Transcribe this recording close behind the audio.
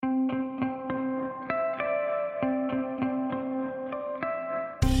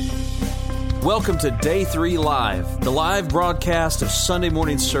Welcome to Day 3 Live, the live broadcast of Sunday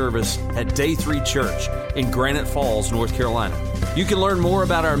morning service at Day 3 Church in Granite Falls, North Carolina. You can learn more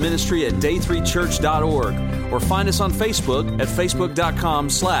about our ministry at day3church.org or find us on Facebook at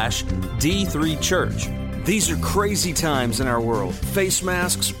facebook.com/D3Church. These are crazy times in our world. Face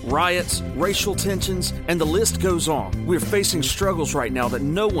masks, riots, racial tensions, and the list goes on. We're facing struggles right now that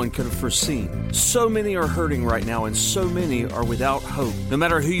no one could have foreseen. So many are hurting right now, and so many are without hope. No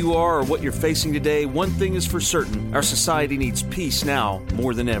matter who you are or what you're facing today, one thing is for certain. Our society needs peace now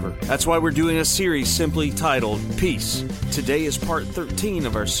more than ever. That's why we're doing a series simply titled Peace. Today is part 13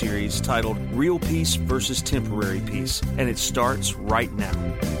 of our series titled Real Peace versus Temporary Peace, and it starts right now.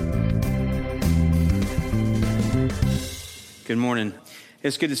 Good morning.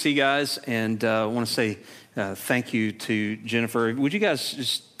 It's good to see you guys, and I want to say thank you to Jennifer. Would you guys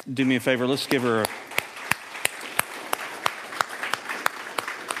just do me a favor? Let's give her a...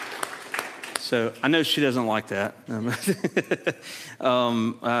 So I know she doesn't like that.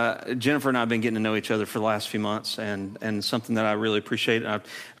 Jennifer and I have been getting to know each other for the last few months, and something that I really appreciate. I'm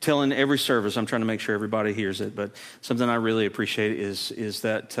telling every service, I'm trying to make sure everybody hears it, but something I really appreciate is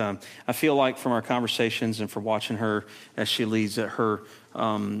that I feel like from our conversations and from watching her as she leads, that her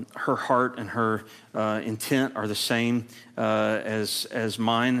heart and her intent are the same as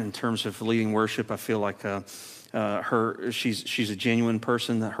mine in terms of leading worship. I feel like she's a genuine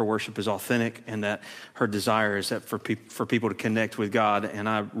person, that her worship is authentic, and that her desire is that for people to connect with God. And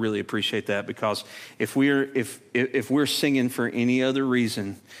I really appreciate that, because if we're singing for any other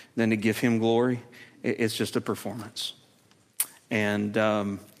reason than to give Him glory, it's just a performance. And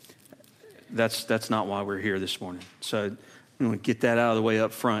that's not why we're here this morning. So I'm going to get that out of the way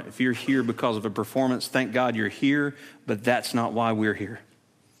up front. If you're here because of a performance, thank God you're here, but that's not why we're here.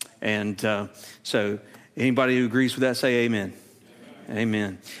 And so anybody who agrees with that, say amen.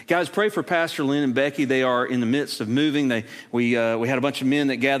 Amen. Guys, pray for Pastor Lynn and Becky. They are in the midst of moving. We had a bunch of men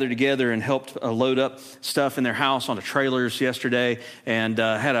that gathered together and helped load up stuff in their house onto trailers yesterday, and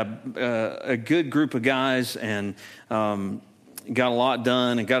had a good group of guys, and got a lot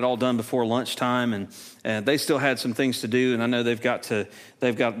done, and got it all done before lunchtime, and they still had some things to do, and I know they've got to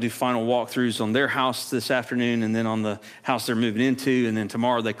do final walkthroughs on their house this afternoon, and then on the house they're moving into, and then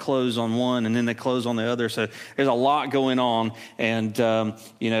tomorrow they close on one, and then they close on the other. So there's a lot going on, and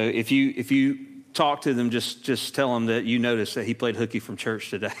if you talk to them, just tell them that you noticed that he played hooky from church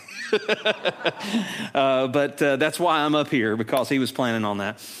today. But that's why I'm up here, because he was planning on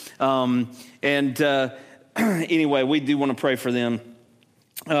that. Anyway, we do want to pray for them.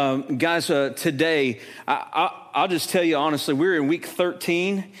 Guys, today, I'll just tell you honestly, we're in week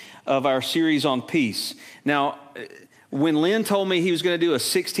 13 of our series on peace. Now, when Lynn told me he was going to do a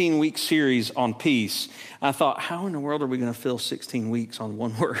 16-week series on peace, I thought, how in the world are we going to fill 16 weeks on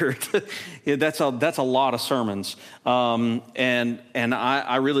one word? Yeah, that's a lot of sermons. And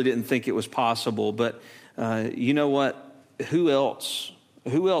I really didn't think it was possible. But you know what? Who else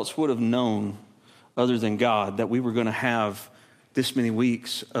would have known, other than God, that we were going to have this many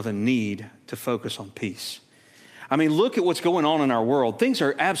weeks of a need to focus on peace? I mean, look at what's going on in our world. Things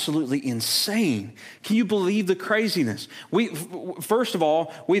are absolutely insane. Can you believe the craziness? First of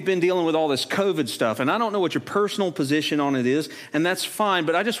all, we've been dealing with all this COVID stuff, and I don't know what your personal position on it is, and that's fine,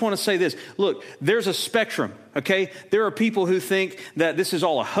 but I just want to say this. Look, there's a spectrum, okay? There are people who think that this is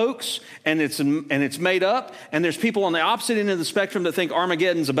all a hoax, and it's made up, and there's people on the opposite end of the spectrum that think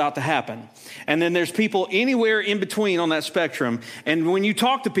Armageddon's about to happen. And then there's people anywhere in between on that spectrum, and when you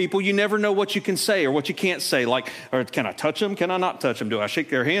talk to people, you never know what you can say or what you can't say, like, or can I touch them? Can I not touch them? Do I shake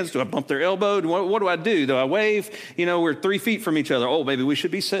their hands? Do I bump their elbow? What do I do? Do I wave? We're 3 feet from each other. Oh, maybe we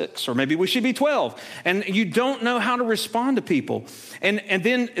should be 6, or maybe we should be 12. And you don't know how to respond to people. And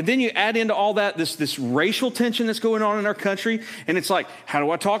then you add into all that this racial tension that's going on in our country. And it's like, how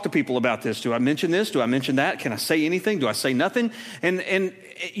do I talk to people about this? Do I mention this? Do I mention that? Can I say anything? Do I say nothing? And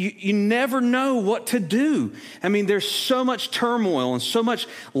you never know what to do. I mean, there's so much turmoil and so much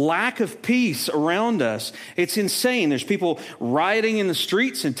lack of peace around us. It's insane. There's people rioting in the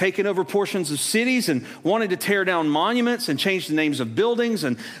streets and taking over portions of cities and wanting to tear down monuments and change the names of buildings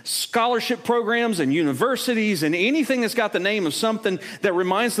and scholarship programs and universities and anything that's got the name of something that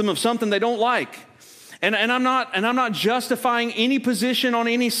reminds them of something they don't like. And I'm not justifying any position on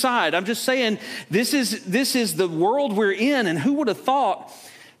any side. I'm just saying this is the world we're in, and who would have thought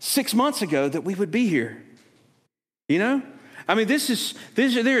 6 months ago that we would be here? I mean,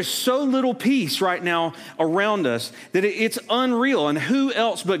 there is so little peace right now around us that it's unreal. And who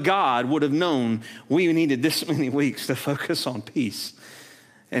else but God would have known we needed this many weeks to focus on peace?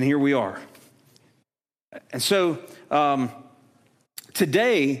 And here we are. And so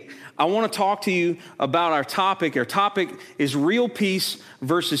today, I want to talk to you about our topic. Our topic is real peace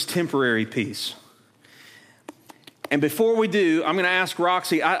versus temporary peace. And before we do, I'm going to ask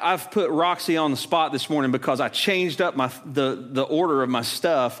Roxy. I've put Roxy on the spot this morning because I changed up the order of my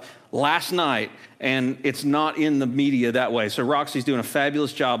stuff last night, and it's not in the media that way. So Roxy's doing a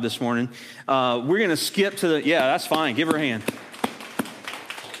fabulous job this morning. We're going to skip to the, yeah, that's fine. Give her a hand.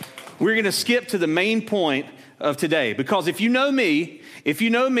 We're going to skip to the main point of today, because if you know me,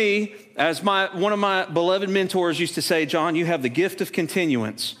 as one of my beloved mentors used to say, John, you have the gift of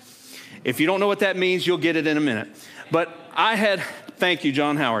continuance. If you don't know what that means, you'll get it in a minute. But thank you,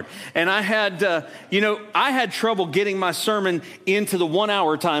 John Howard. And I had trouble getting my sermon into the 1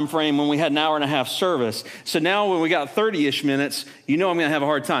 hour time frame when we had an hour and a half service. So now when we got 30-ish minutes, I'm going to have a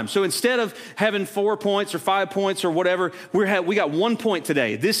hard time. So instead of having 4 points or 5 points or whatever, we got 1 point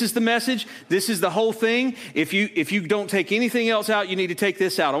today. This is the message. This is the whole thing. If you don't take anything else out, you need to take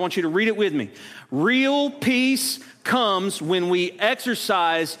this out. I want you to read it with me. Real peace comes when we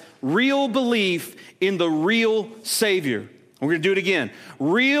exercise real belief in the real Savior. We're going to do it again.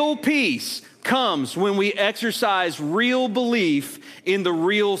 Real peace comes when we exercise real belief in the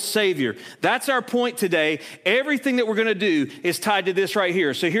real Savior. That's our point today. Everything that we're going to do is tied to this right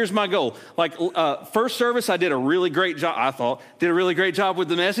here. So here's my goal. First service, I did a really great job, with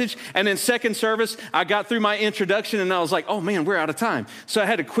the message. And then second service, I got through my introduction and I was like, oh man, we're out of time. So I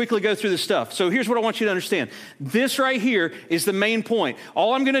had to quickly go through the stuff. So here's what I want you to understand. This right here is the main point.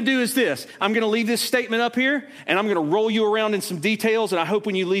 All I'm going to do is this. I'm going to leave this statement up here and I'm going to roll you around in some details. And I hope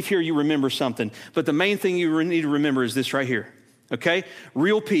when you leave here, you remember something. But the main thing you need to remember is this right here. Okay?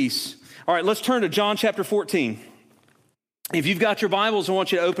 Real peace. All right, let's turn to John chapter 14. If you've got your Bibles, I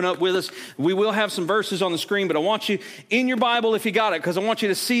want you to open up with us. We will have some verses on the screen, but I want you in your Bible if you got it, because I want you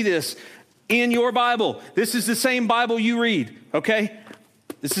to see this in your Bible. This is the same Bible you read, okay?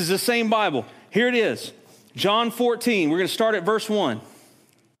 This is the same Bible. Here it is. John 14. We're going to start at verse 1.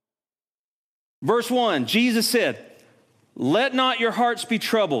 Verse 1, Jesus said, "Let not your hearts be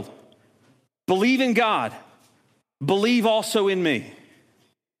troubled. Believe in God. Believe also in me."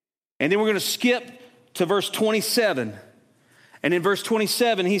 And then we're going to skip to verse 27. And in verse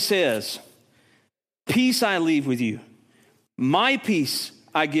 27, he says, "Peace I leave with you. My peace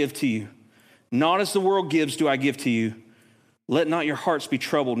I give to you. Not as the world gives do I give to you. Let not your hearts be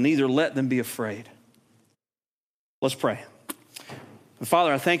troubled, neither let them be afraid." Let's pray.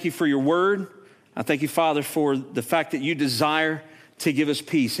 Father, I thank you for your word. I thank you, Father, for the fact that you desire to give us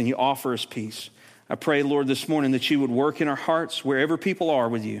peace and you offer us peace. I pray, Lord, this morning that you would work in our hearts wherever people are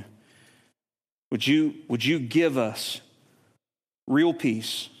with you. Would you give us real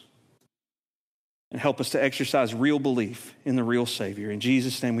peace and help us to exercise real belief in the real Savior. In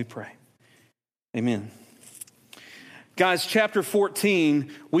Jesus' name we pray. Amen. Guys, chapter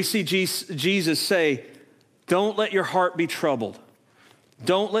 14, we see Jesus say, don't let your heart be troubled.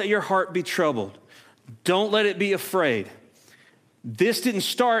 Don't let your heart be troubled. Don't let it be afraid. This didn't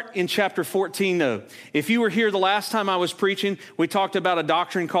start in chapter 14, though. If you were here the last time I was preaching, we talked about a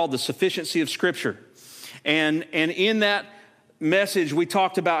doctrine called the sufficiency of Scripture. And in that message, we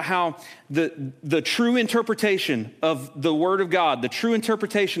talked about how the true interpretation of the Word of God, the true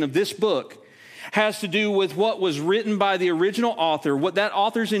interpretation of this book, has to do with what was written by the original author, what that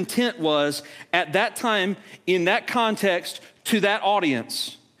author's intent was at that time, in that context, to that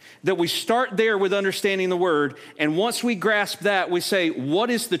audience. That we start there with understanding the Word, and once we grasp that, we say, what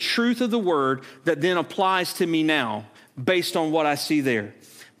is the truth of the Word that then applies to me now, based on what I see there?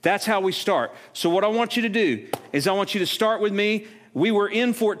 That's how we start. So what I want you to do is I want you to start with me. We were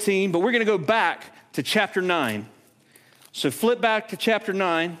in 14, but we're going to go back to chapter 9. So flip back to chapter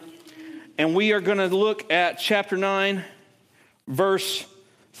 9, and we are going to look at chapter 9, verse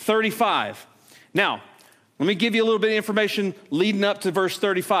 35. Now, let me give you a little bit of information leading up to verse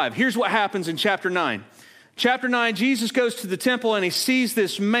 35. Here's what happens in chapter 9. Chapter 9, Jesus goes to the temple and he sees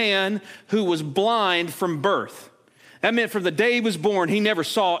this man who was blind from birth. That meant from the day he was born, he never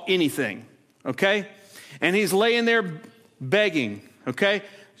saw anything, okay? And he's laying there begging, okay?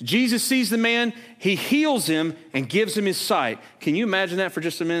 Jesus sees the man, he heals him and gives him his sight. Can you imagine that for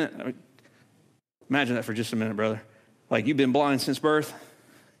just a minute? Imagine that for just a minute, brother. Like you've been blind since birth.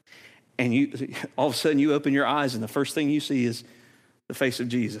 And you, all of a sudden you open your eyes and the first thing you see is the face of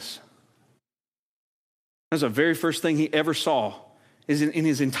Jesus. That's the very first thing he ever saw is in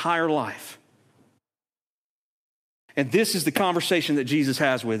his entire life. And this is the conversation that Jesus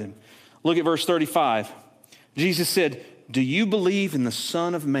has with him. Look at verse 35. Jesus said, "Do you believe in the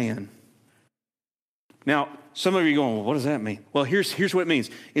Son of Man?" Now, some of you are going, well, what does that mean? Well, here's what it means.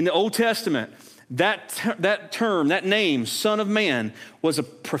 In the Old Testament, that term, that name, Son of Man, was a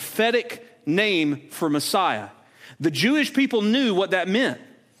prophetic name for Messiah. The Jewish people knew what that meant.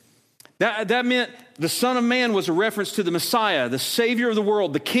 That meant the Son of Man was a reference to the Messiah, the Savior of the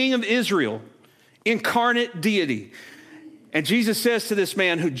world, the King of Israel, incarnate deity. And Jesus says to this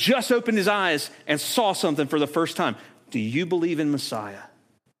man who just opened his eyes and saw something for the first time, do you believe in Messiah?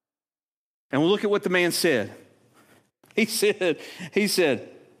 And we'll look at what the man said. He said,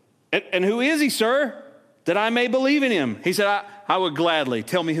 and who is he, sir, that I may believe in him? He said, I would gladly.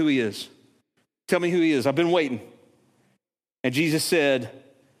 Tell me who he is. Tell me who he is. I've been waiting. And Jesus said,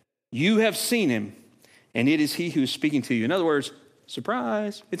 you have seen him, and it is he who is speaking to you. In other words,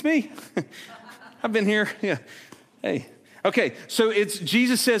 surprise, it's me. I've been here. Yeah. Hey. Okay, so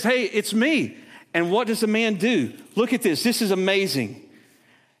Jesus says, hey, it's me. And what does the man do? Look at this. This is amazing.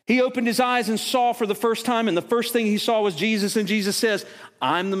 He opened his eyes and saw for the first time, and the first thing he saw was Jesus, and Jesus says,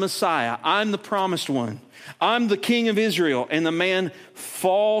 I'm the Messiah. I'm the promised one. I'm the King of Israel. And the man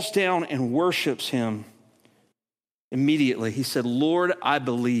falls down and worships him. Immediately, he said, Lord, I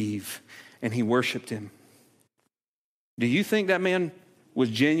believe. And he worshiped him. Do you think that man was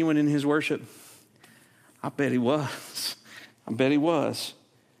genuine in his worship? I bet he was. I bet he was.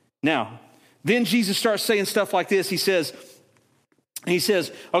 Now, then Jesus starts saying stuff like this. He says,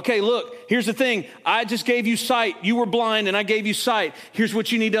 okay, look, here's the thing. I just gave you sight. You were blind and I gave you sight. Here's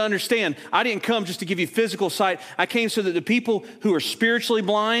what you need to understand. I didn't come just to give you physical sight. I came so that the people who are spiritually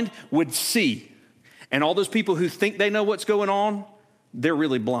blind would see. And all those people who think they know what's going on, they're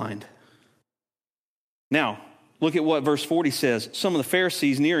really blind. Now, look at what verse 40 says. Some of the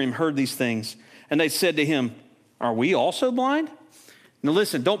Pharisees near him heard these things, and they said to him, are we also blind? Now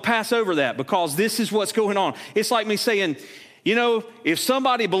listen, don't pass over that, because this is what's going on. It's like me saying, you know, if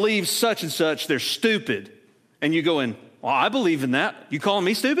somebody believes such and such, they're stupid. And you going, well, I believe in that. You calling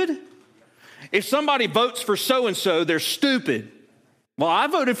me stupid? If somebody votes for so-and-so, they're stupid. Well, I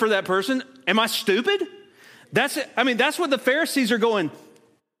voted for that person. Am I stupid? That's what the Pharisees are going,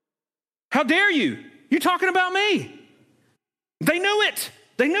 how dare you? You're talking about me. They knew it.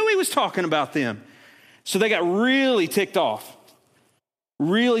 They knew he was talking about them. So they got really ticked off.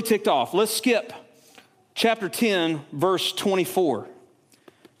 Really ticked off. Let's skip chapter 10, verse 24.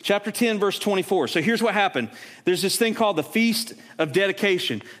 Chapter 10, verse 24. So here's what happened. There's this thing called the Feast of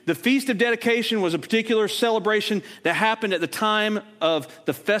Dedication. The Feast of Dedication was a particular celebration that happened at the time of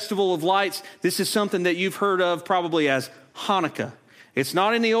the Festival of Lights. This is something that you've heard of probably as Hanukkah. It's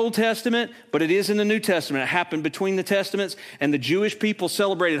not in the Old Testament, but it is in the New Testament. It happened between the Testaments, and the Jewish people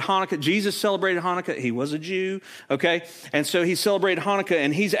celebrated Hanukkah. Jesus celebrated Hanukkah. He was a Jew, okay? And so he celebrated Hanukkah,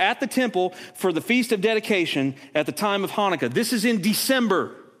 and he's at the temple for the Feast of Dedication at the time of Hanukkah. This is in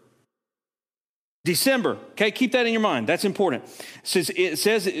December. December, okay? Keep that in your mind. That's important.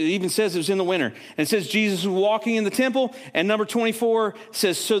 It even says it was in the winter. And it says Jesus was walking in the temple, and number 24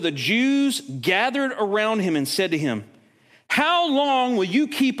 says, so the Jews gathered around him and said to him, how long will you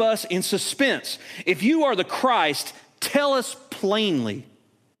keep us in suspense? If you are the Christ, tell us plainly.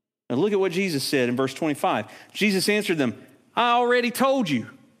 Now look at what Jesus said in verse 25. Jesus answered them, I already told you,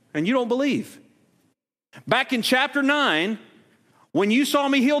 and you don't believe. Back in chapter 9, when you saw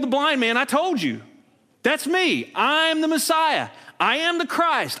me heal the blind man, I told you. That's me. I'm the Messiah. I am the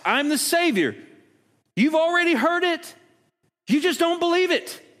Christ. I'm the Savior. You've already heard it. You just don't believe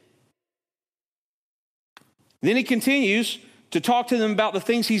it. Then he continues to talk to them about the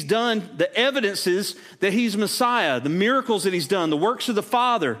things he's done, the evidences that he's Messiah, the miracles that he's done, the works of the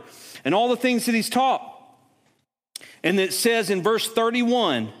Father, and all the things that he's taught. And it says in verse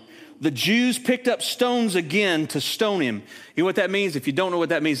 31, the Jews picked up stones again to stone him. You know what that means? If you don't know what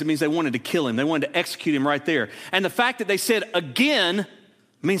that means, it means they wanted to kill him. They wanted to execute him right there. And the fact that they said again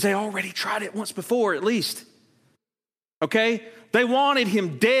means they already tried it once before at least. Okay? They wanted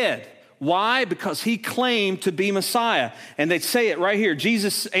him dead. Why? Because he claimed to be Messiah. And they say it right here.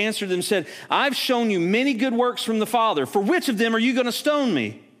 Jesus answered them and said, I've shown you many good works from the Father. For which of them are you going to stone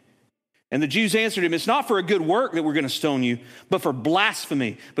me? And the Jews answered him, it's not for a good work that we're going to stone you, but for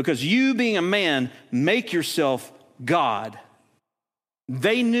blasphemy, because you being a man make yourself God.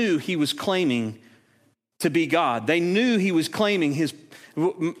 They knew he was claiming to be God. They knew he was claiming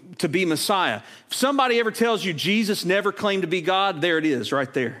to be Messiah. If somebody ever tells you Jesus never claimed to be God, there it is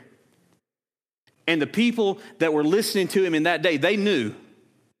right there. And the people that were listening to him in that day, they knew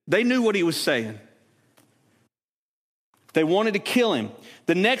what he was saying. They wanted to kill him.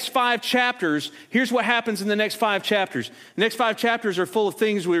 The next 5 chapters, here's what happens in the next 5 chapters. The next 5 chapters are full of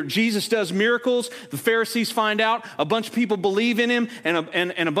things where Jesus does miracles. The Pharisees find out. A bunch of people believe in him, and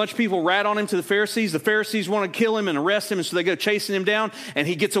a bunch of people rat on him to the Pharisees. The Pharisees want to kill him and arrest him, and so they go chasing him down, and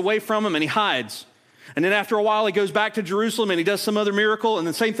he gets away from them, and he hides. And then after a while, he goes back to Jerusalem, and he does some other miracle, and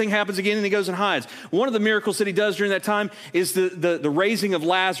the same thing happens again, and he goes and hides. One of the miracles that he does during that time is the raising of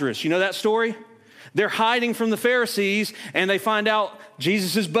Lazarus. You know that story? They're hiding from the Pharisees, and they find out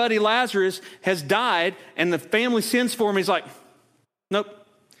Jesus' buddy Lazarus has died, and the family sends for him. He's like, nope.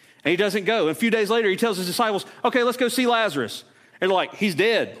 And he doesn't go. And a few days later, he tells his disciples, okay, let's go see Lazarus. And they're like, he's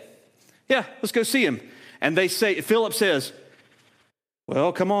dead. Yeah, let's go see him. And Philip says,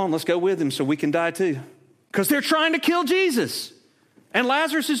 well, come on, let's go with him so we can die too. Because they're trying to kill Jesus. And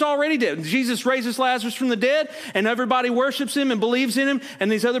Lazarus is already dead. Jesus raises Lazarus from the dead, and everybody worships him and believes in him. And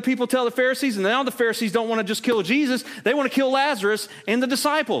these other people tell the Pharisees, and now the Pharisees don't want to just kill Jesus. They want to kill Lazarus and the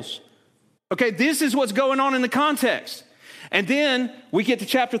disciples. Okay, this is what's going on in the context. And then we get to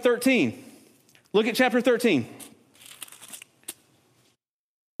chapter 13. Look at chapter 13.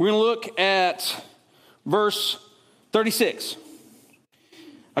 We're going to look at verse 36.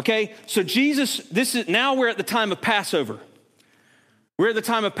 Okay, so now we're at the time of Passover. We're at the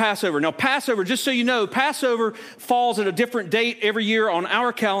time of Passover. Now, Passover, just so you know, Passover falls at a different date every year on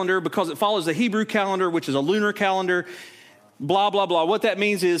our calendar because it follows the Hebrew calendar, which is a lunar calendar, blah, blah, blah. What that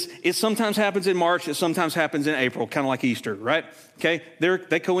means is it sometimes happens in March, it sometimes happens in April, kind of like Easter, right? Okay,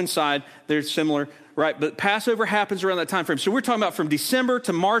 they coincide, they're similar, right? But Passover happens around that time frame. So we're talking about from December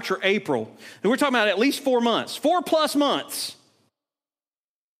to March or April. And we're talking about at least 4 months, 4+ months.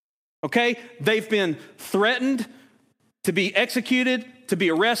 Okay, they've been threatened to be executed, to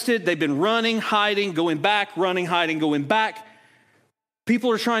be arrested. They've been running, hiding, going back, running, hiding, going back. People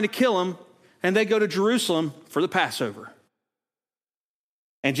are trying to kill them, and they go to Jerusalem for the Passover.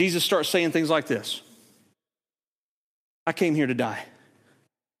 And Jesus starts saying things like this. I came here to die.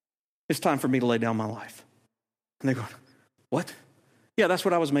 It's time for me to lay down my life. And they're going, what? Yeah, that's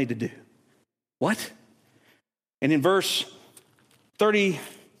what I was made to do. What? And in verse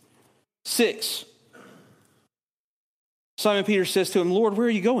 36, Simon Peter says to him, Lord, where are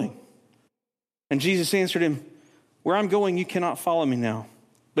you going? And Jesus answered him, where I'm going, you cannot follow me now,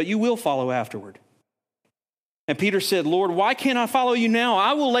 but you will follow afterward. And Peter said, Lord, why can't I follow you now?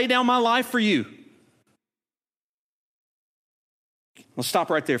 I will lay down my life for you. Let's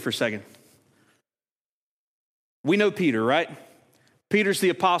stop right there for a second. We know Peter, right? Peter's the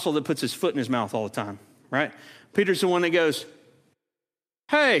apostle that puts his foot in his mouth all the time, right? Peter's the one that goes,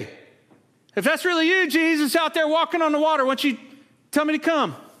 hey, if that's really you, Jesus, out there walking on the water, why don't you tell me to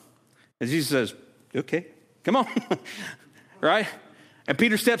come? And Jesus says, okay, come on, right? And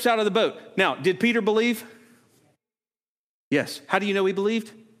Peter steps out of the boat. Now, did Peter believe? Yes. How do you know he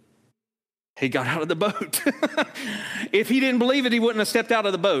believed? He got out of the boat. If he didn't believe it, he wouldn't have stepped out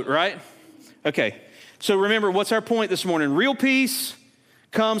of the boat, right? Okay, so remember, what's our point this morning? Real peace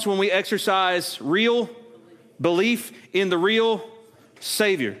comes when we exercise real belief in the real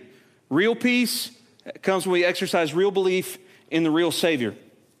Savior. Real peace comes when we exercise real belief in the real Savior.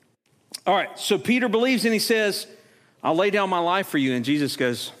 All right, so Peter believes and he says, I'll lay down my life for you. And Jesus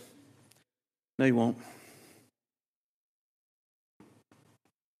goes, no, you won't.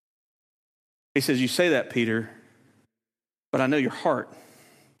 He says, you say that, Peter, but I know your heart.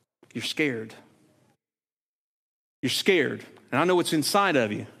 You're scared. You're scared. And I know what's inside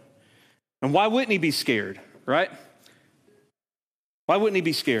of you. And why wouldn't he be scared, right? Why wouldn't he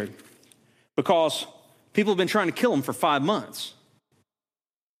be scared? Because people have been trying to kill him for 5 months.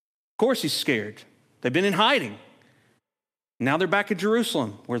 Of course he's scared. They've been in hiding. Now they're back at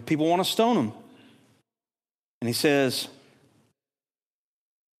Jerusalem where people want to stone him. And he says,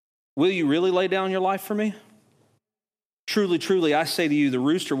 will you really lay down your life for me? Truly, truly, I say to you, the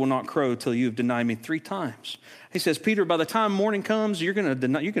rooster will not crow till you have denied me 3 times. He says, Peter, by the time morning comes, you're going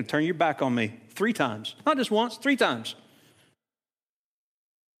to turn your back on me 3 times. Not just once, 3 times.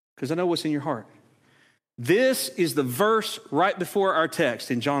 Because I know what's in your heart. This is the verse right before our text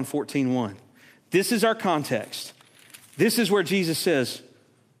in John 14:1. This is our context. This is where Jesus says,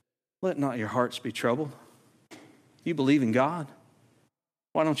 let not your hearts be troubled. You believe in God.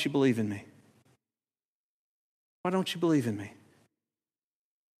 Why don't you believe in me? Why don't you believe in me?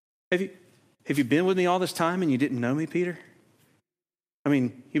 Have you been with me all this time and you didn't know me, Peter? I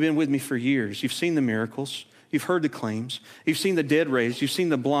mean, you've been with me for years. You've seen the miracles. You've heard the claims. You've seen the dead raised. You've seen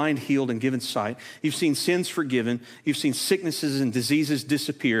the blind healed and given sight. You've seen sins forgiven. You've seen sicknesses and diseases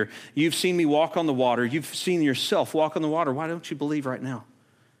disappear. You've seen me walk on the water. You've seen yourself walk on the water. Why don't you believe right now?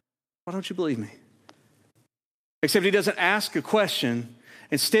 Why don't you believe me? Except he doesn't ask a question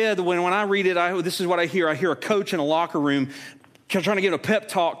Instead, when I read it, this is what I hear. I hear a coach in a locker room trying to give a pep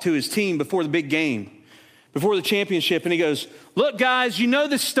talk to his team before the big game, before the championship. And he goes, look, guys, you know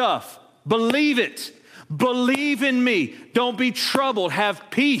this stuff. Believe it. Believe in me. Don't be troubled. Have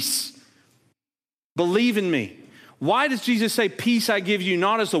peace. Believe in me. Why does Jesus say, peace I give you,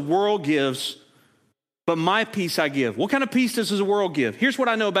 not as the world gives, but my peace I give? What kind of peace does the world give? Here's what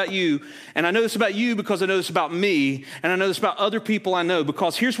I know about you, and I know this about you because I know this about me, and I know this about other people I know,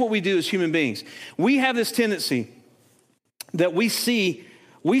 because here's what we do as human beings. We have this tendency that we see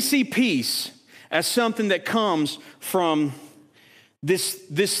peace as something that comes from this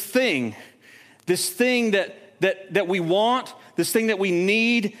thing that we want, this thing that we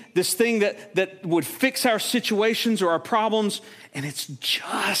need, this thing that would fix our situations or our problems, and it's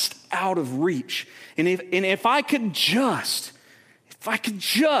just out of reach. And if I could just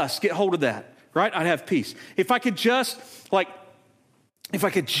get hold of that, right, I'd have peace. If I could just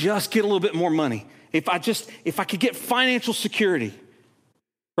get a little bit more money, if I could get financial security,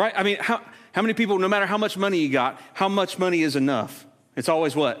 right? I mean, how many people, no matter how much money you got, how much money is enough? It's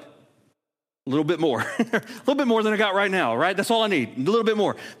always what? A little bit more. A little bit more than I got right now, right? That's all I need, a little bit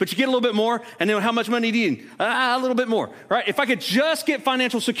more. But you get a little bit more, and then how much money do you need? A little bit more, right? If I could just get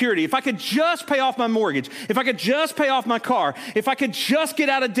financial security, if I could just pay off my mortgage, if I could just pay off my car, if I could just get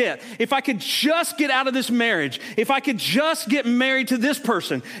out of debt, if I could just get out of this marriage, if I could just get married to this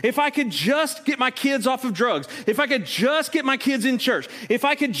person, if I could just get my kids off of drugs, if I could just get my kids in church, if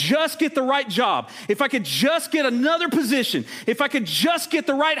I could just get the right job, if I could just get another position, if I could just get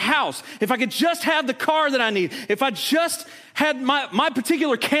the right house, if I could just have the car that I need, if I just had my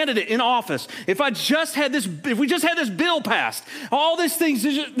particular candidate in office, if we just had this bill passed, all these things,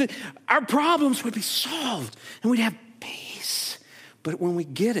 our problems would be solved and we'd have peace. But when we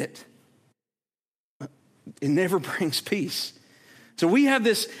get it, it never brings peace. So we have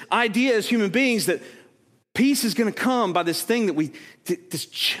this idea as human beings that peace is going to come by this thing that's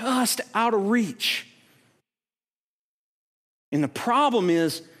just out of reach. And the problem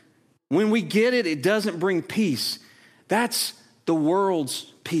is, when we get it, it doesn't bring peace. That's the world's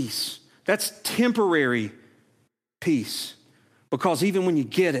peace. That's temporary peace. Because even when you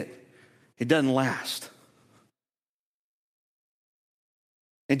get it, it doesn't last.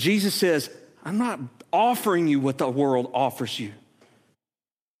 And Jesus says, I'm not offering you what the world offers you.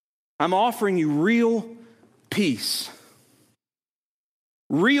 I'm offering you real peace.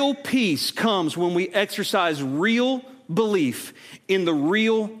 Real peace comes when we exercise real belief in the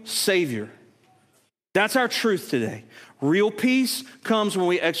real Savior. That's our truth today. Real peace comes when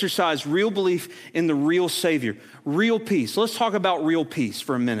we exercise real belief in the real Savior. Real peace. Let's talk about real peace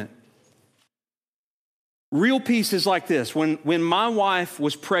for a minute. Real peace is like this. When my wife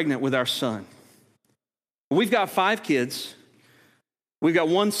was pregnant with our son, we've got 5 kids. We've got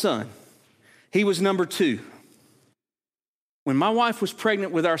 1 son. He was number 2. When my wife was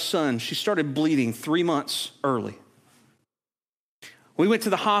pregnant with our son, she started bleeding 3 months early. We went to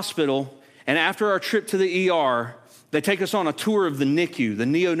the hospital, and after our trip to the ER, they take us on a tour of the NICU, the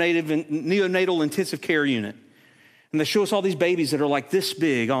neonatal intensive care unit. And they show us all these babies that are like this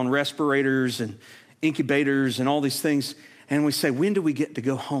big on respirators and incubators and all these things. And we say, when do we get to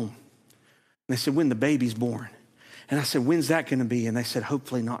go home? And they said, when the baby's born. And I said, when's that going to be? And they said,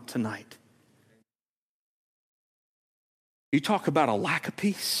 hopefully not tonight. You talk about a lack of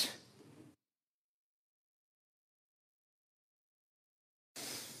peace.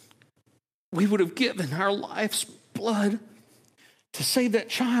 We would have given our life's blood to save that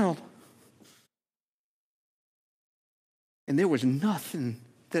child. And there was nothing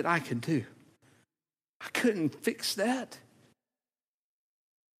that I could do. I couldn't fix that.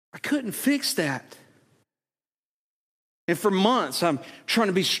 I couldn't fix that. And for months, I'm trying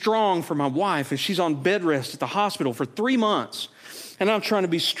to be strong for my wife, and she's on bed rest at the hospital for 3 months. And I'm trying to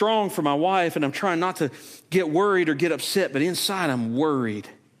be strong for my wife, and I'm trying not to get worried or get upset, but inside I'm worried.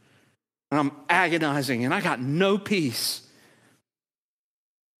 And I'm agonizing, and I got no peace.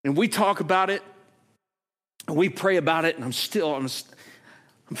 And we talk about it, and we pray about it, and I'm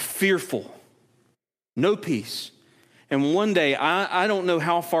fearful. No peace. And one day, I don't know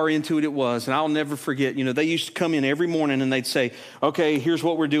how far into it was, and I'll never forget, they used to come in every morning and they'd say, okay, here's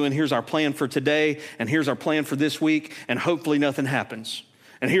what we're doing, here's our plan for today, and here's our plan for this week, and hopefully nothing happens.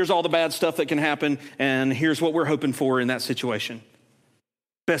 And here's all the bad stuff that can happen, and here's what we're hoping for in that situation.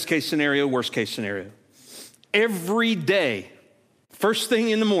 Best case scenario, worst case scenario. Every day, first thing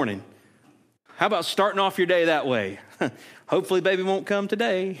in the morning, how about starting off your day that way? Hopefully baby won't come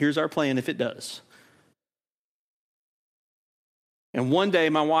today, here's our plan if it does. And one day,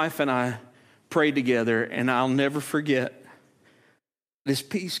 my wife and I prayed together, and I'll never forget. this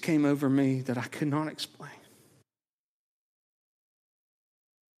peace came over me that I could not explain.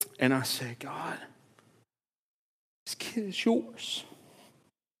 And I said, God, this kid is yours.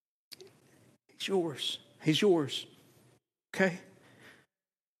 He's yours. He's yours. Okay?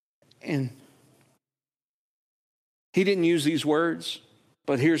 And he didn't use these words,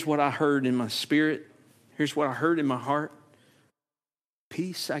 but here's what I heard in my spirit. Here's what I heard in my heart.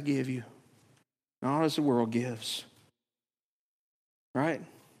 Peace I give you, not as the world gives. Right?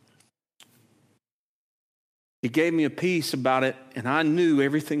 He gave me a peace about it, and I knew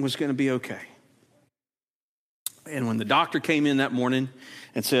everything was going to be okay. And when the doctor came in that morning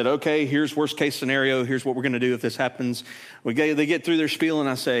and said, okay, here's worst case scenario, here's what we're going to do if this happens, they get through their spiel, and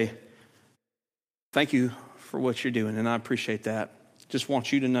I say, thank you for what you're doing, and I appreciate that. Just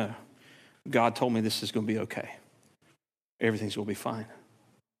want you to know, God told me this is going to be okay. Everything's going to be fine.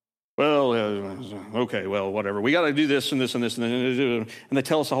 Well, okay, well, whatever. We got to do this and this and this. And they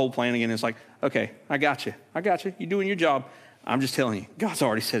tell us the whole plan again. It's like, okay, I got you. You're doing your job. I'm just telling you, God's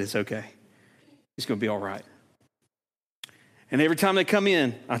already said it's okay. It's going to be all right. And every time they come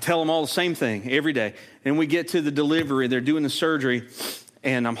in, I tell them all the same thing every day. And we get to the delivery, they're doing the surgery,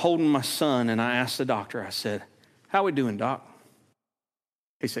 and I'm holding my son, and I asked the doctor, I said, how we doing, doc?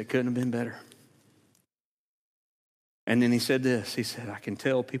 He said, couldn't have been better. And then he said this, he said, I can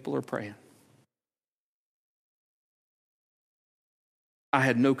tell people are praying. I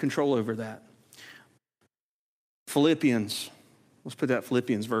had no control over that. Philippians, let's put that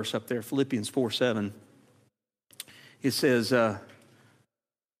Philippians verse up there, Philippians 4:7. It says, go ahead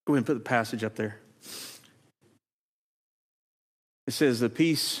and put the passage up there. It says, the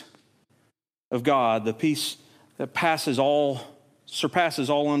peace of God, the peace that surpasses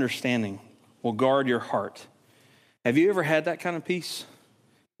all understanding, will guard your heart. Have you ever had that kind of peace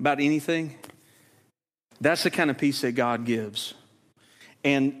about anything? That's the kind of peace that God gives.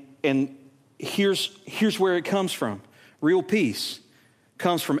 And here's where it comes from. Real peace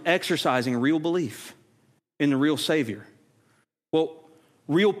comes from exercising real belief in the real Savior. Well,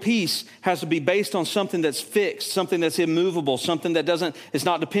 real peace has to be based on something that's fixed, something that's immovable, something that is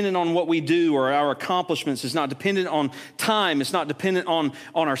not dependent on what we do or our accomplishments. It's not dependent on time. It's not dependent on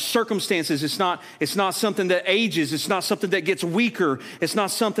our circumstances. It's not something that ages. It's not something that gets weaker. It's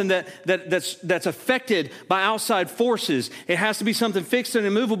not something that's affected by outside forces. It has to be something fixed and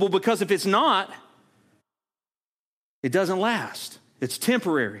immovable, because if it's not, it doesn't last. It's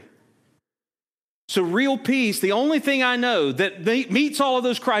temporary. So real peace, the only thing I know that meets all of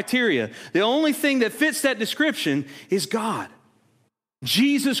those criteria, the only thing that fits that description is God.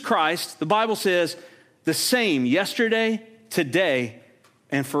 Jesus Christ, the Bible says, the same yesterday, today,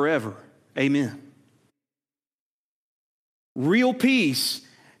 and forever. Amen. Real peace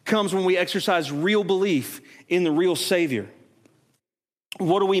comes when we exercise real belief in the real Savior.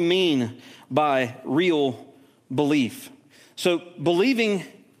 What do we mean by real belief? So believing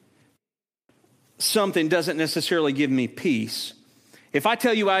something doesn't necessarily give me peace. If I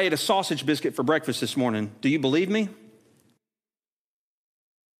tell you I ate a sausage biscuit for breakfast this morning, do you believe me?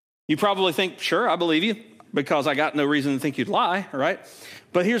 You probably think, sure, I believe you, because I got no reason to think you'd lie, right?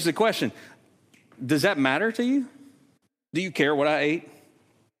 But here's the question. Does that matter to you? Do you care what I ate?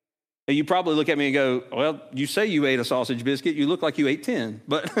 And you probably look at me and go, well, you say you ate a sausage biscuit. You look like you ate 10.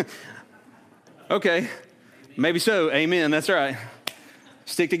 But okay, maybe so. Amen. That's right.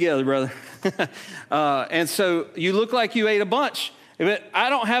 Stick together, brother. And so you look like you ate a bunch. But I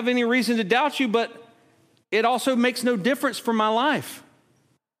don't have any reason to doubt you, but it also makes no difference for my life.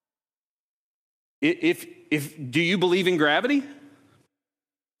 Do you believe in gravity?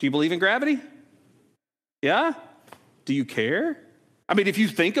 Do you believe in gravity? Yeah? Do you care? I mean, if you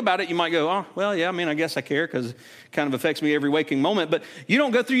think about it, you might go, oh, well, yeah, I mean, I guess I care because it kind of affects me every waking moment. But you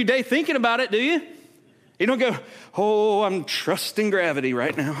don't go through your day thinking about it, do you? You don't go, oh, I'm trusting gravity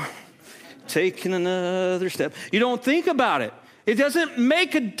right now. Taking another step. You don't think about it. It doesn't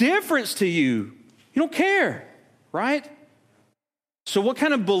make a difference to you. You don't care, right? So what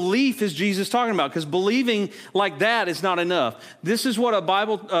kind of belief is Jesus talking about? Because believing like that is not enough. This is what a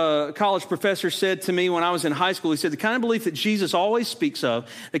Bible college professor said to me when I was in high school. He said the kind of belief that Jesus always speaks of,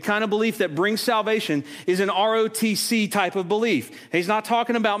 the kind of belief that brings salvation, is an ROTC type of belief. And he's not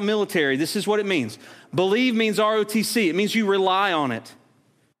talking about military. This is what it means. Believe means ROTC. It means you rely on it.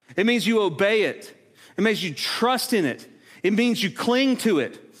 It means you obey it. It means you trust in it. It means you cling to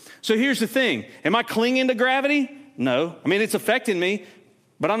it. So here's the thing. Am I clinging to gravity? No. I mean, it's affecting me,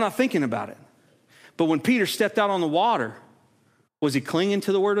 but I'm not thinking about it. But when Peter stepped out on the water, was he clinging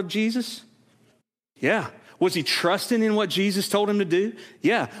to the word of Jesus? Yeah. Was he trusting in what Jesus told him to do?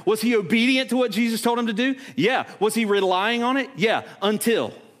 Yeah. Was he obedient to what Jesus told him to do? Yeah. Was he relying on it? Yeah.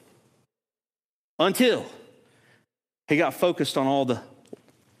 Until he got focused on all the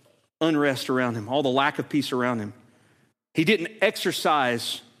unrest around him, all the lack of peace around him. He didn't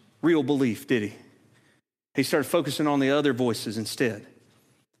exercise real belief, did he? He started focusing on the other voices instead.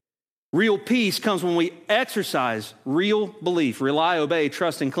 Real peace comes when we exercise real belief, rely, obey,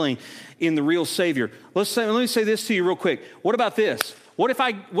 trust, and cling in the real Savior. Let me say this to you real quick. What about this? What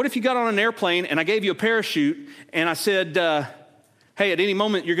if you got on an airplane and I gave you a parachute and I said, hey, at any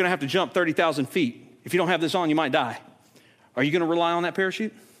moment you're going to have to jump 30,000 feet. If you don't have this on, you might die. Are you going to rely on that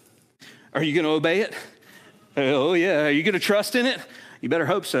parachute? Are you going to obey it? Oh, yeah. Are you going to trust in it? You better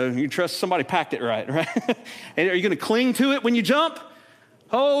hope so. You trust somebody packed it right? And are you going to cling to it when you jump?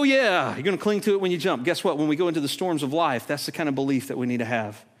 Oh, yeah. You're going to cling to it when you jump. Guess what? When we go into the storms of life, that's the kind of belief that we need to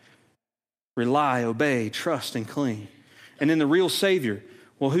have. Rely, obey, trust, and cling. And then the real Savior.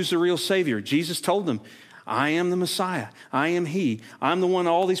 Well, who's the real Savior? Jesus told them, I am the Messiah. I am He. I'm the one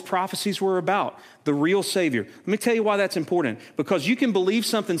all these prophecies were about. The real Savior. Let me tell you why that's important. Because you can believe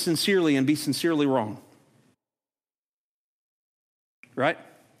something sincerely and be sincerely wrong. Right?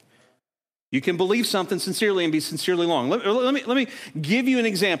 You can believe something sincerely and be sincerely wrong. Let me give you an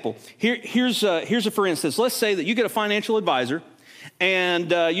example. Here's a for instance. Let's say that you get a financial advisor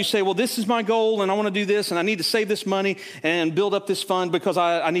and you say, well, this is my goal and I want to do this and I need to save this money and build up this fund because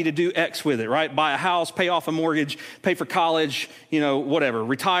I need to do X with it, right? Buy a house, pay off a mortgage, pay for college, whatever,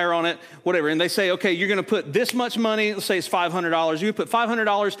 retire on it, whatever. And they say, okay, you're going to put this much money, let's say it's $500. You put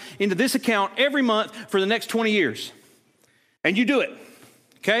 $500 into this account every month for the next 20 years. And you do it.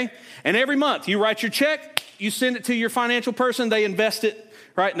 Okay? And every month you write your check, you send it to your financial person, they invest it,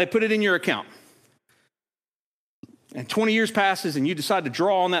 right? And they put it in your account. And 20 years passes and you decide to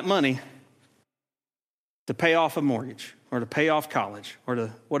draw on that money to pay off a mortgage or to pay off college or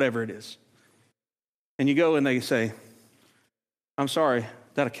to whatever it is. And you go and they say, I'm sorry,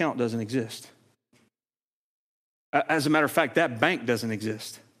 that account doesn't exist. As a matter of fact, that bank doesn't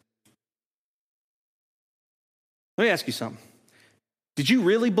exist. Let me ask you something. Did you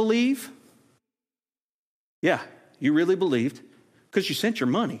really believe? Yeah, you really believed because you sent your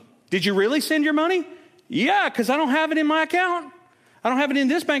money. Did you really send your money? Yeah, because I don't have it in my account. I don't have it in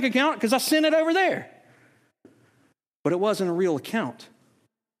this bank account because I sent it over there. But it wasn't a real account.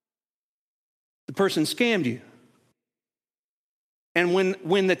 The person scammed you. And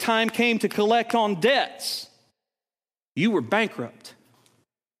when the time came to collect on debts, you were bankrupt.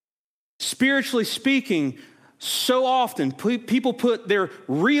 Spiritually speaking, so often, people put their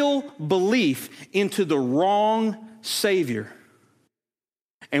real belief into the wrong Savior.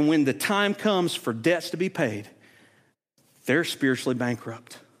 And when the time comes for debts to be paid, they're spiritually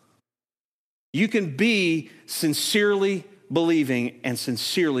bankrupt. You can be sincerely believing and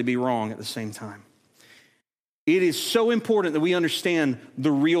sincerely be wrong at the same time. It is so important that we understand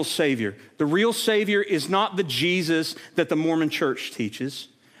the real Savior. The real Savior is not the Jesus that the Mormon church teaches.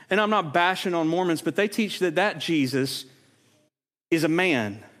 And I'm not bashing on Mormons, but they teach that Jesus is a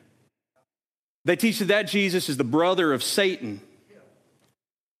man. They teach that Jesus is the brother of Satan.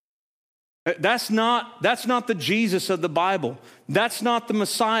 That's not the Jesus of the Bible. That's not the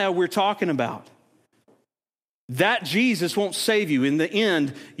Messiah we're talking about. That Jesus won't save you. In the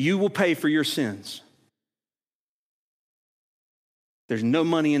end, you will pay for your sins. There's no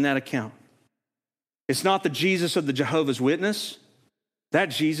money in that account. It's not the Jesus of the Jehovah's Witness. That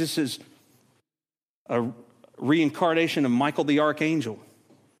Jesus is a reincarnation of Michael the Archangel.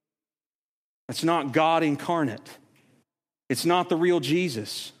 That's not God incarnate. It's not the real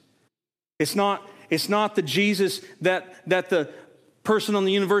Jesus. It's not the Jesus that the person on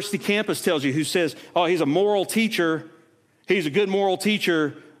the university campus tells you who says, oh, he's a moral teacher. He's a good moral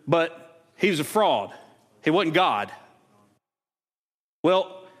teacher, but he was a fraud. He wasn't God.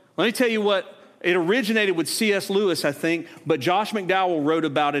 Well, let me tell you what. It originated with C.S. Lewis, I think, but Josh McDowell wrote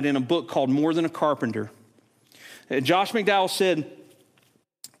about it in a book called More Than a Carpenter. Josh McDowell said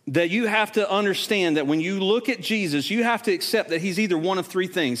that you have to understand that when you look at Jesus, you have to accept that he's either one of three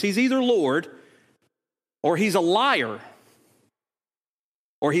things. He's either Lord, or he's a liar,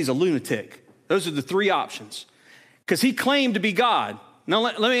 or he's a lunatic. Those are the three options. Because he claimed to be God. Now,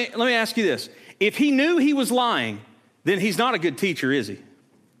 let me ask you this. If he knew he was lying, then he's not a good teacher, is he?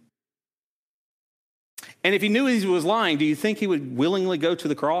 And if he knew he was lying, do you think he would willingly go to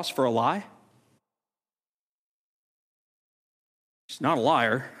the cross for a lie? He's not a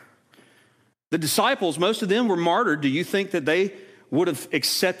liar. The disciples, most of them were martyred. Do you think that they would have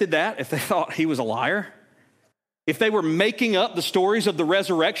accepted that if they thought he was a liar? If they were making up the stories of the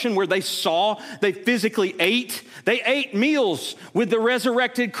resurrection where they physically ate, they ate meals with the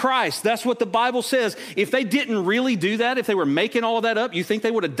resurrected Christ. That's what the Bible says. If they didn't really do that, if they were making all of that up, you think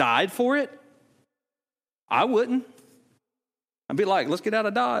they would have died for it? I wouldn't. I'd be like, let's get out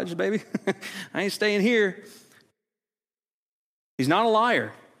of Dodge, baby. I ain't staying here. He's not a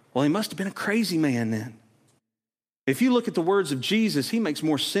liar. Well, he must have been a crazy man then. If you look at the words of Jesus, he makes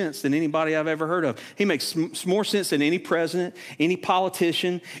more sense than anybody I've ever heard of. He makes more sense than any president, any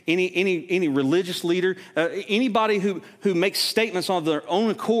politician, any religious leader, anybody who makes statements on their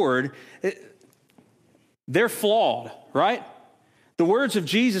own accord. They're flawed, right? The words of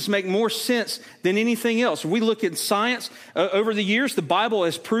Jesus make more sense than anything else. We look at science. Over the years, the Bible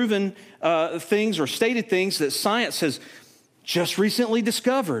has proven things or stated things that science has just recently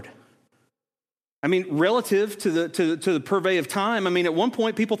discovered. I mean, relative to the purvey of time, I mean, at one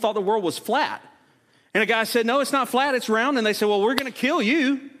point, people thought the world was flat. And a guy said, no, it's not flat, it's round. And they said, well, we're going to kill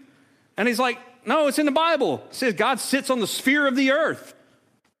you. And he's like, no, it's in the Bible. It says God sits on the sphere of the earth.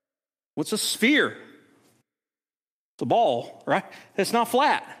 What's a sphere? It's a ball, right? It's not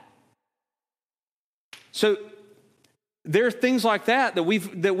flat. So there are things like that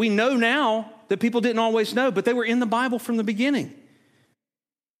we know now that people didn't always know, but they were in the Bible from the beginning.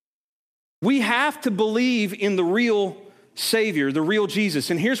 We have to believe in the real Savior, the real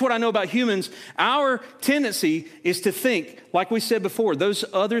Jesus. And here's what I know about humans. Our tendency is to think, like we said before, those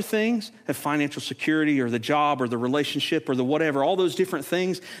other things, the financial security or the job or the relationship or the whatever, all those different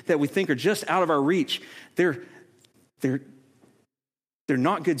things that we think are just out of our reach, they're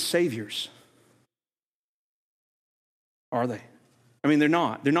not good saviors. Are they? I mean, they're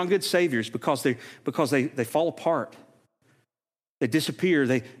not. They're not good saviors because they fall apart. They disappear.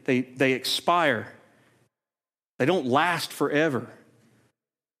 They expire. They don't last forever.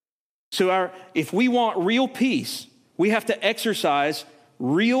 So if we want real peace, we have to exercise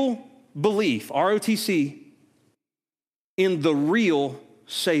real belief, ROTC, in the real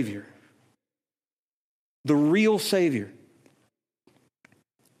Savior. The real Savior.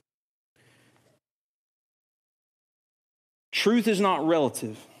 Truth is not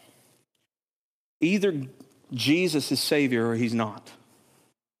relative. Either Jesus is Savior or he's not.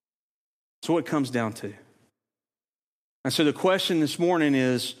 That's what it comes down to. And so the question this morning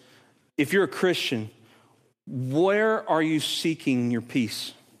is, if you're a Christian, where are you seeking your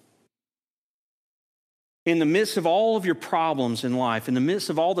peace? In the midst of all of your problems in life, in the midst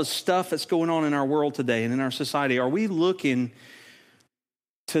of all the stuff that's going on in our world today and in our society, are we looking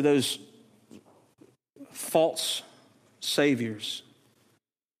to those false saviors?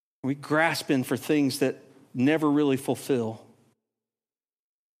 Are we grasping for things that never really fulfill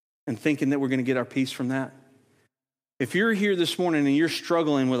and thinking that we're going to get our peace from that? If you're here this morning and you're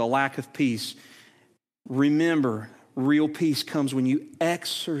struggling with a lack of peace, remember, real peace comes when you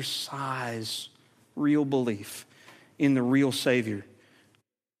exercise real belief in the real Savior.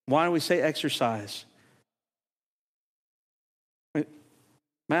 Why do we say exercise?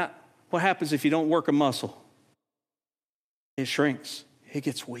 Matt, what happens if you don't work a muscle? It shrinks. It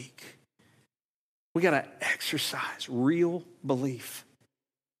gets weak. We got to exercise real belief.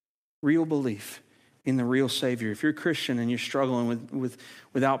 Real belief in the real Savior. If you're a Christian and you're struggling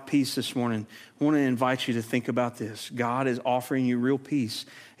without peace this morning, I want to invite you to think about this. God is offering you real peace.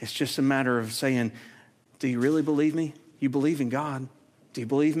 It's just a matter of saying, do you really believe me? You believe in God. Do you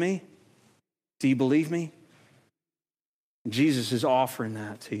believe me? Do you believe me? Jesus is offering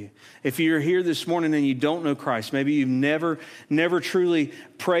that to you. If you're here this morning and you don't know Christ, maybe you've never truly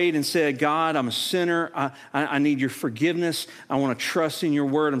prayed and said, God, I'm a sinner. I need your forgiveness. I want to trust in your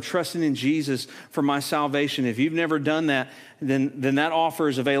word. I'm trusting in Jesus for my salvation. If you've never done that, then that offer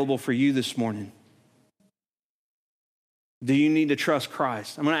is available for you this morning. Do you need to trust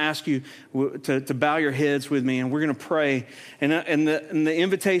Christ? I'm going to ask you to bow your heads with me, and we're going to pray. And the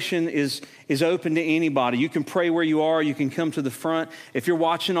invitation is open to anybody. You can pray where you are. You can come to the front. If you're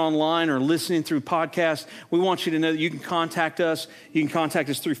watching online or listening through podcasts, we want you to know that you can contact us. You can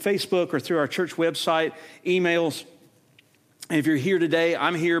contact us through Facebook or through our church website, emails. And if you're here today,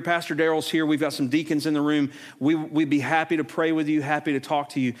 I'm here, Pastor Daryl's here, we've got some deacons in the room. We'd be happy to pray with you, happy to talk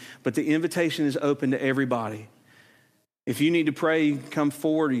to you. But the invitation is open to everybody. If you need to pray, you can come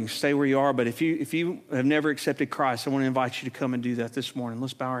forward, you can stay where you are. But if you have never accepted Christ, I want to invite you to come and do that this morning.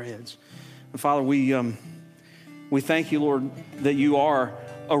 Let's bow our heads. And Father, we thank you, Lord, that you are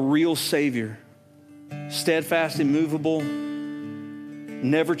a real Savior, steadfast, immovable,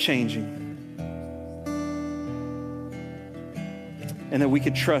 never changing, and that we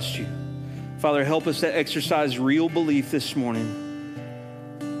could trust you. Father, help us to exercise real belief this morning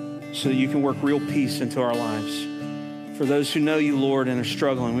so that you can work real peace into our lives. For those who know you, Lord, and are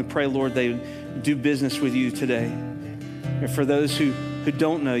struggling, we pray, Lord, they do business with you today. And for those who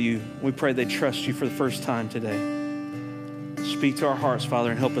don't know you, we pray they trust you for the first time today. Speak to our hearts,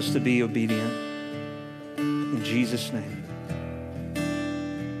 Father, and help us to be obedient. In Jesus' name.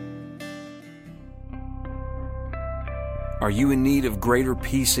 Are you in need of greater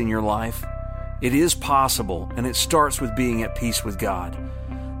peace in your life? It is possible, and it starts with being at peace with God.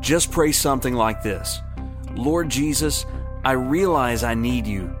 Just pray something like this. Lord Jesus, I realize I need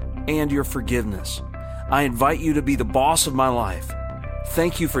you and your forgiveness. I invite you to be the boss of my life.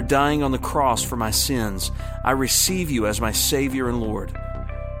 Thank you for dying on the cross for my sins. I receive you as my Savior and Lord.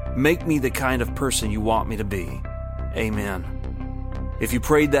 Make me the kind of person you want me to be. Amen. If you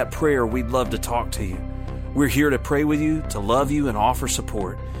prayed that prayer, we'd love to talk to you. We're here to pray with you, to love you, and offer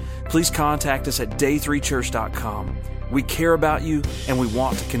support. Please contact us at day3church.com. We care about you, and we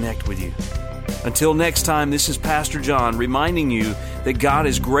want to connect with you. Until next time, this is Pastor John reminding you that God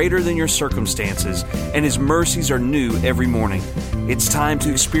is greater than your circumstances, and His mercies are new every morning. It's time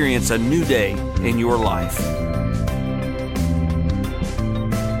to experience a new day in your life.